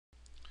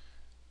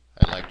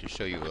to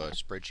show you a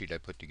spreadsheet I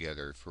put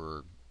together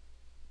for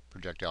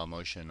projectile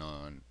motion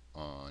on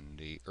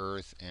the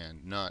Earth,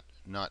 and not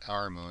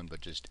our moon, but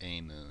just a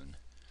moon.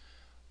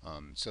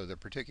 So the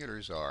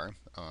particulars are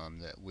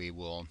that we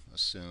will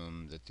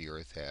assume that the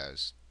Earth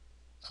has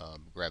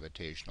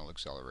gravitational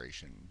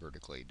acceleration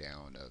vertically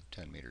down of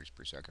 10 meters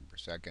per second,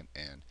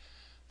 and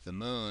the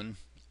moon,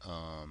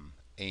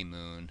 a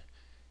moon,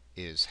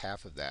 is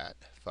half of that,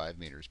 5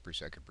 meters per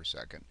second,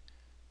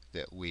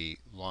 that we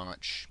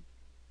launch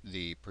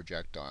the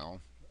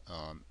projectile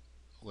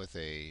with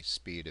a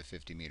speed of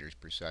 50 meters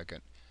per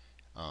second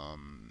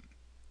um,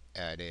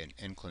 at an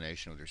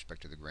inclination with respect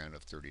to the ground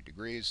of 30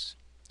 degrees.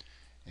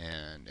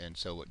 And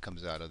so what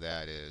comes out of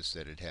that is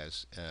that it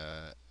has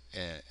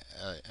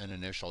an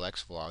initial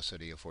x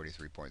velocity of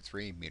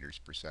 43.3 meters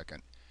per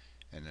second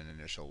and an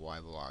initial y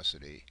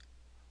velocity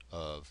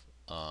of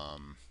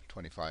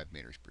 25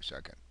 meters per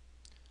second.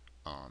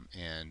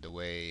 And the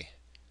way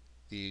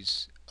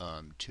these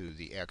two,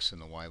 the x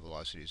and the y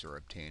velocities, are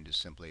obtained is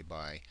simply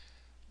by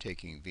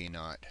taking v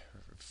naught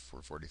for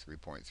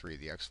 43.3,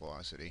 the x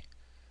velocity,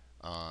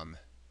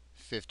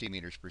 50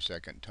 meters per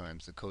second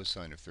times the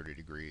cosine of 30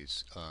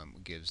 degrees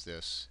gives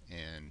this,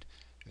 and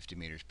 50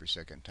 meters per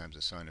second times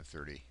the sine of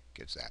 30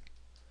 gives that.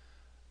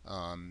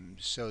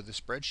 So the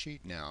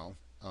spreadsheet now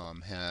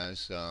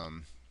has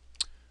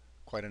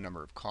quite a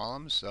number of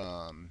columns.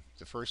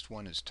 The first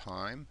one is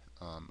time.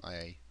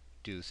 I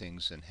do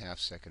things in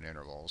half-second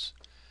intervals.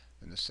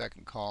 And the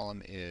second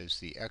column is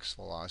the x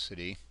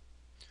velocity,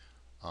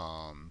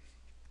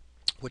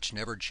 which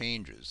never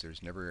changes.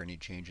 There's never any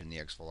change in the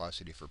x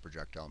velocity for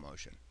projectile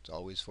motion. It's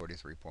always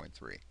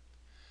 43.3.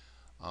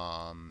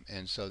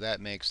 And so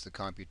that makes the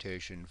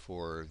computation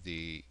for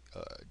the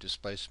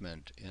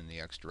displacement in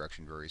the x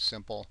direction very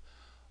simple.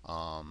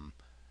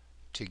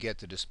 To get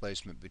the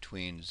displacement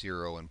between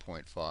 0 and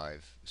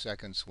 0.5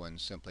 seconds, one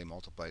simply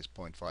multiplies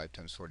 0.5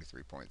 times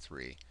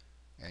 43.3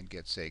 and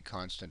gets a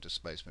constant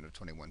displacement of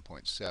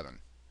 21.7.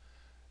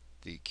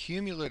 The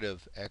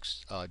cumulative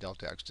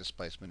delta x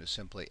displacement is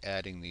simply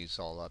adding these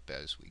all up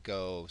as we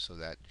go, so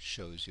that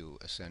shows you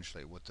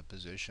essentially what the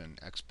position,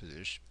 x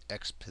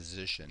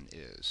position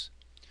is.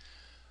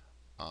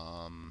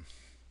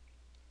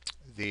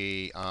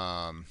 The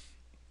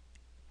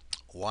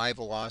y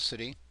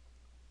velocity,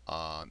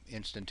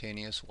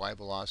 instantaneous y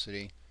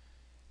velocity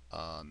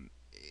for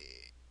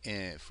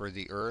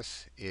the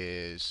Earth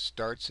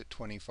starts at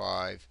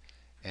 25,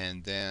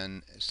 and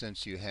then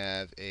since you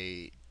have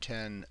a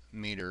 10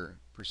 meter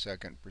per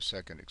second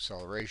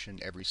acceleration,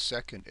 every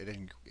second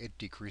it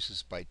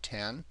decreases by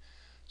 10.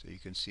 So you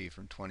can see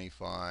from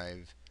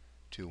 25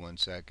 to 1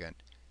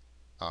 second,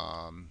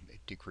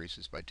 it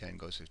decreases by 10,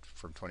 goes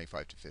from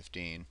 25 to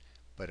 15,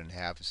 but in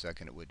half a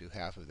second it would do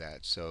half of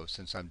that. So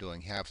since I'm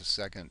doing half a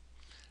second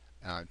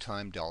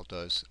time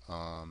deltas,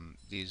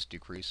 these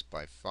decrease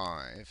by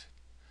 5.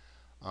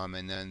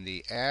 And then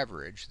the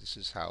average, this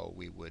is how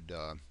we would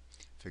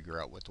figure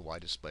out what the y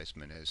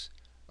displacement is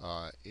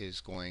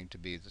going to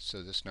be.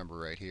 So this number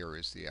right here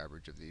is the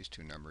average of these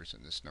two numbers,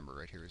 and this number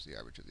right here is the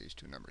average of these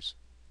two numbers.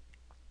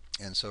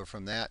 And so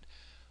from that,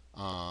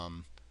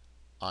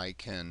 I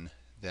can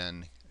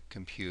then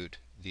compute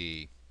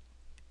the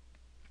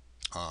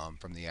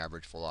from the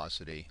average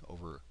velocity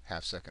over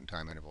half-second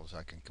time intervals,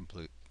 I can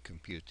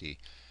compute the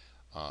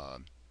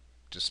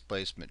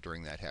displacement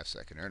during that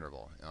half-second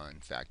interval. In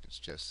fact, it's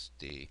just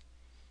the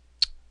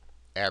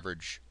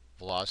average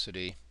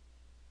velocity,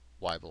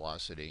 y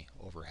velocity,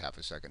 over half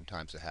a second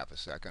times a half a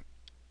second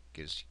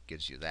gives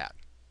you that.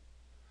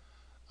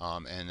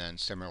 And then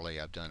similarly,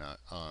 I've done a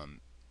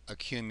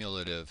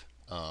cumulative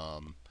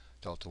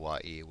delta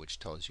y, which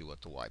tells you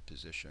what the y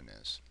position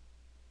is.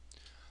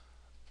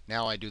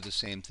 Now I do the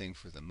same thing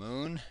for the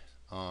moon.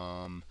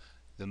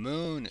 The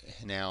moon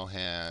now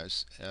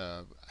has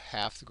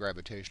half the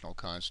gravitational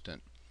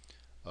constant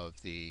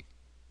of the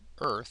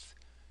Earth,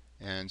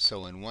 and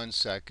so in 1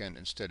 second,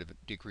 instead of it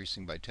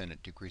decreasing by 10,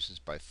 it decreases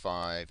by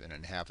 5, and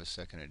in half a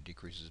second it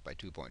decreases by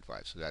 2.5.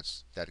 So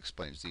that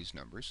explains these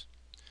numbers.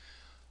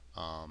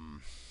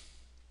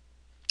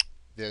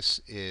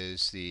 This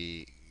is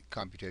the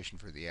computation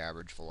for the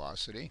average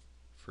velocity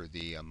for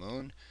the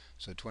moon.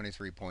 So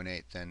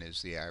 23.8 then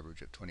is the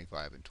average of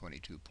 25 and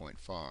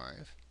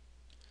 22.5.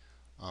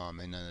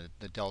 And then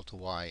the delta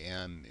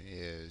ym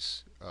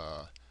is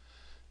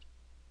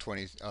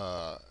 20.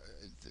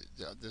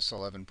 This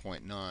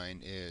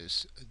 11.9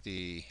 is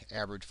the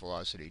average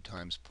velocity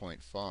times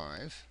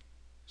 0.5.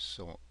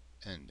 So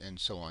and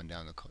so on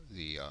down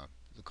the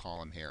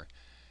column here,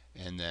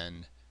 and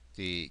then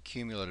the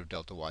cumulative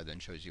delta y then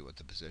shows you what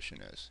the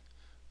position is.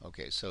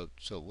 Okay, so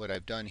what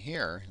I've done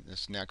here,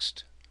 this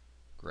next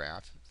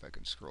graph, if I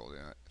can scroll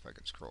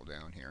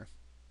down here,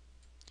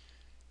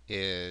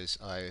 is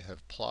I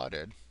have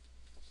plotted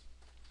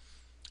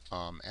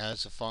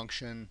as a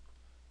function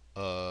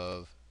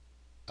of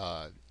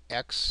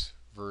x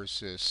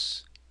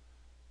versus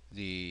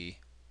the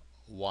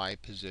y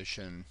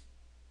position.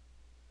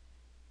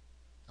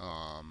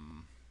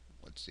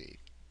 Let's see.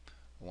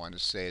 I want to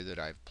say that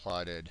I've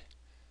plotted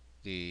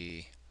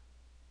the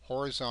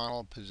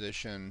horizontal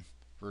position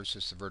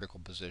versus the vertical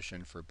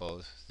position for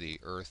both the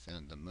Earth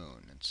and the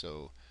Moon. And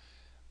so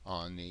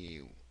on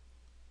the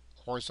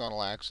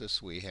horizontal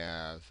axis we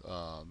have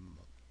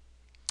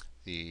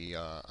the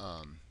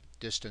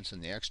distance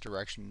in the x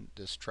direction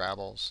this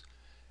travels,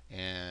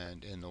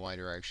 and in the y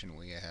direction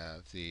we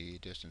have the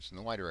distance in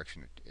the y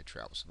direction it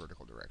travels, the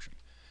vertical direction.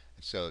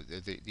 And so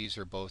these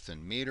are both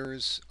in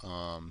meters.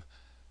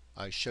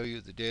 I show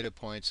you the data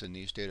points, and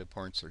these data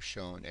points are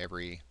shown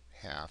every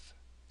half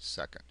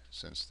second,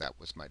 since that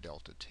was my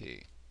delta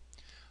t.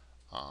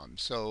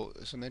 So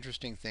some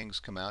interesting things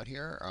come out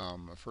here.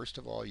 First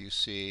of all, you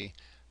see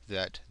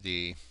that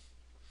the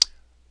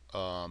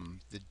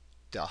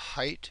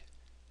height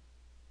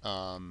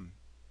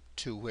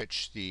to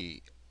which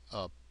the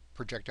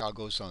projectile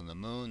goes on the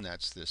moon,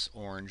 that's this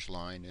orange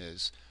line,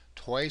 is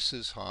twice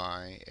as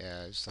high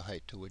as the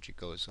height to which it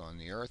goes on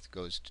the Earth. It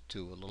goes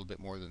to a little bit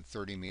more than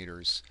 30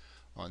 meters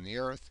on the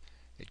Earth.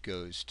 It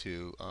goes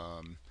to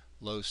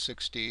low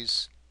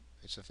 60s.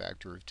 It's a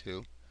factor of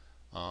 2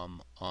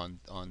 on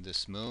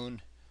this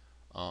moon.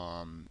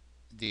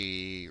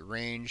 The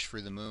range for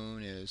the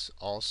moon is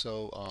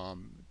also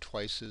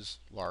twice as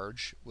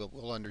large.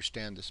 We'll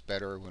understand this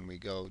better when we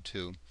go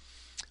to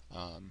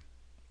um,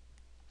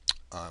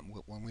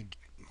 when we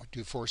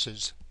do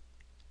forces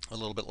a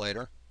little bit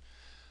later.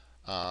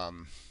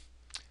 Um,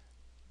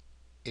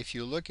 if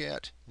you look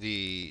at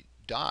the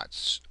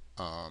dots,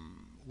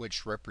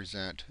 which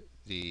represent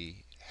the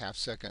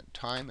half-second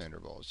time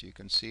intervals, you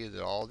can see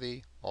that all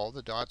the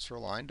dots are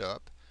lined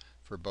up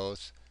for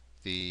both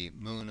the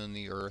moon and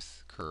the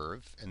Earth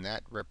curve, and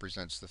that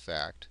represents the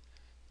fact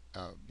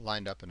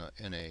lined up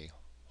in a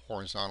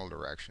horizontal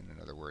direction.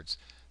 In other words,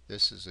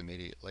 this is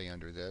immediately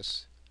under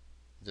this.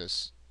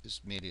 This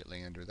is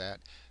immediately under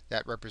that.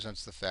 That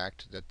represents the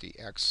fact that the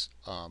x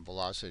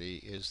velocity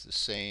is the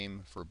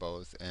same for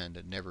both, and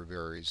it never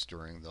varies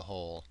during the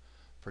whole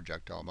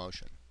projectile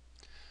motion.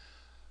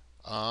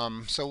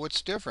 So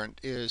what's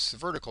different is the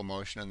vertical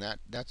motion, and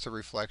that's a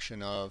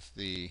reflection of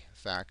the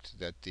fact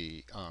that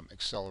the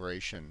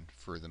acceleration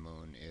for the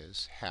moon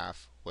is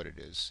half what it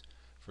is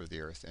for the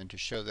Earth. And to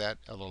show that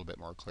a little bit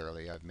more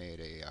clearly, I've made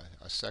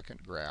a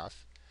second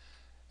graph,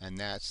 and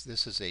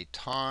this is a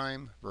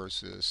time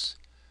versus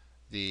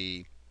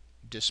the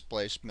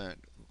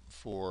displacement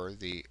for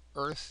the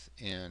Earth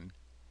in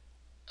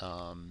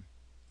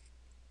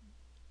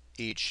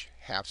each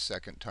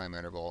half-second time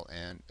interval,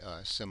 and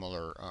a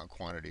similar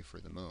quantity for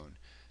the moon.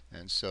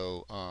 And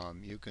so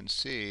you can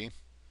see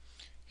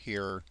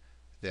here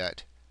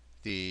that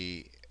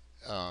the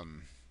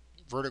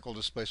vertical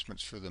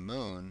displacements for the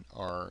moon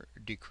are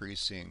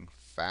decreasing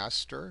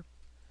faster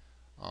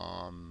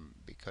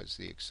because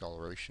the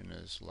acceleration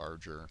is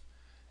larger,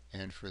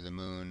 and for the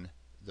moon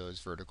those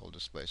vertical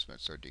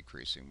displacements are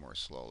decreasing more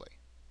slowly.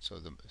 So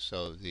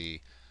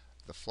the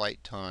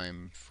flight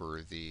time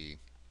for the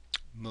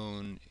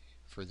moon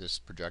for this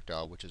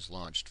projectile, which is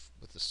launched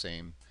with the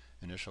same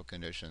initial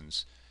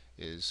conditions,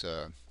 is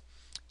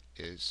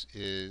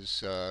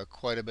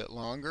quite a bit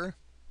longer.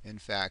 In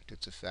fact,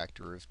 it's a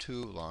factor of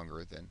 2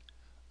 longer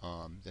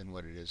than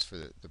what it is for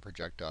the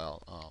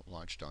projectile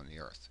launched on the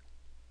Earth.